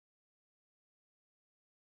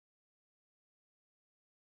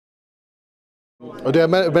There are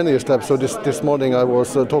many steps. So this morning I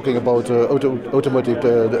was talking about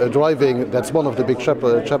automotive driving. That's one of the big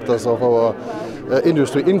chapters of our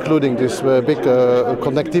industry, including this big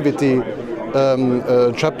connectivity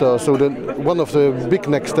chapter. So one of the big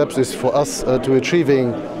next steps is for us to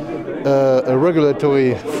achieving a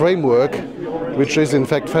regulatory framework which is in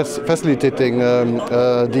fact facilitating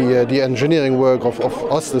the engineering work of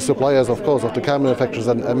us, the suppliers, of course, of the car manufacturers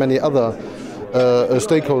and many other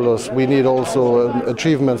stakeholders. We need also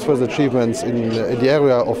further achievements in the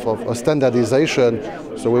area of standardization.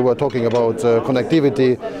 So we were talking about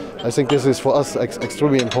connectivity. I think this is for us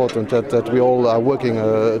extremely important that we all are working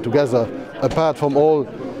together, apart from all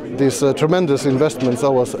these tremendous investments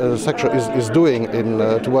our sector is doing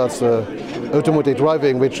towards automated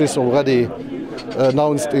driving, which is already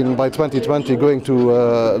announced by 2020 going to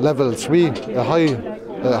level 3,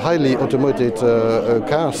 highly automated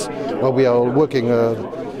cars, where we are working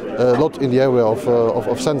a lot in the area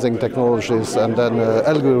of sensing technologies and then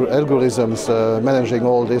algorithms managing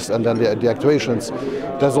all this, and then the actuations.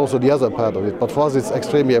 That's also the other part of it. But for us it's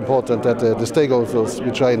extremely important that the stakeholders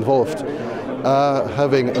which are involved are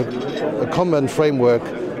having a common framework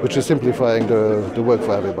which is simplifying the work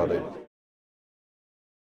for everybody.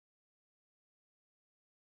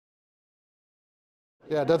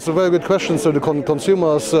 Yeah, that's a very good question. So the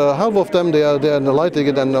consumers, half of them they are liking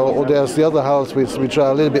it, and there's the other half which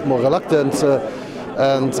are a little bit more reluctant.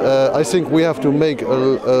 And I think we have to make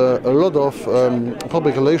a lot of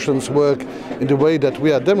public relations work in the way that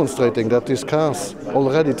we are demonstrating that these cars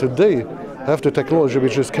already today have the technology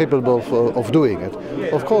which is capable of doing it.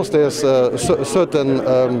 Of course, there's certain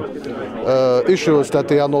issues that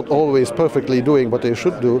they are not always perfectly doing what they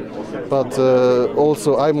should do, but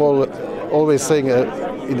also I'm always saying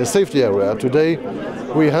in the safety area today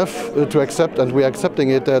we have to accept, and we are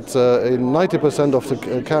accepting it, that in 90% of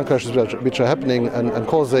the car crashes which are happening and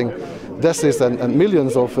causing deaths and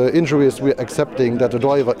millions of injuries, we are accepting that the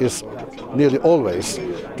driver is nearly always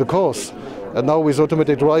the cause. And now with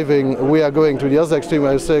automated driving we are going to the other extreme.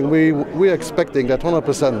 I was saying we are expecting that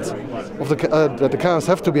 100% of that the cars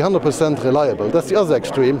have to be 100% reliable. That's the other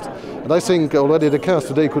extreme, and I think already the cars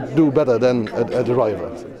today could do better than a driver.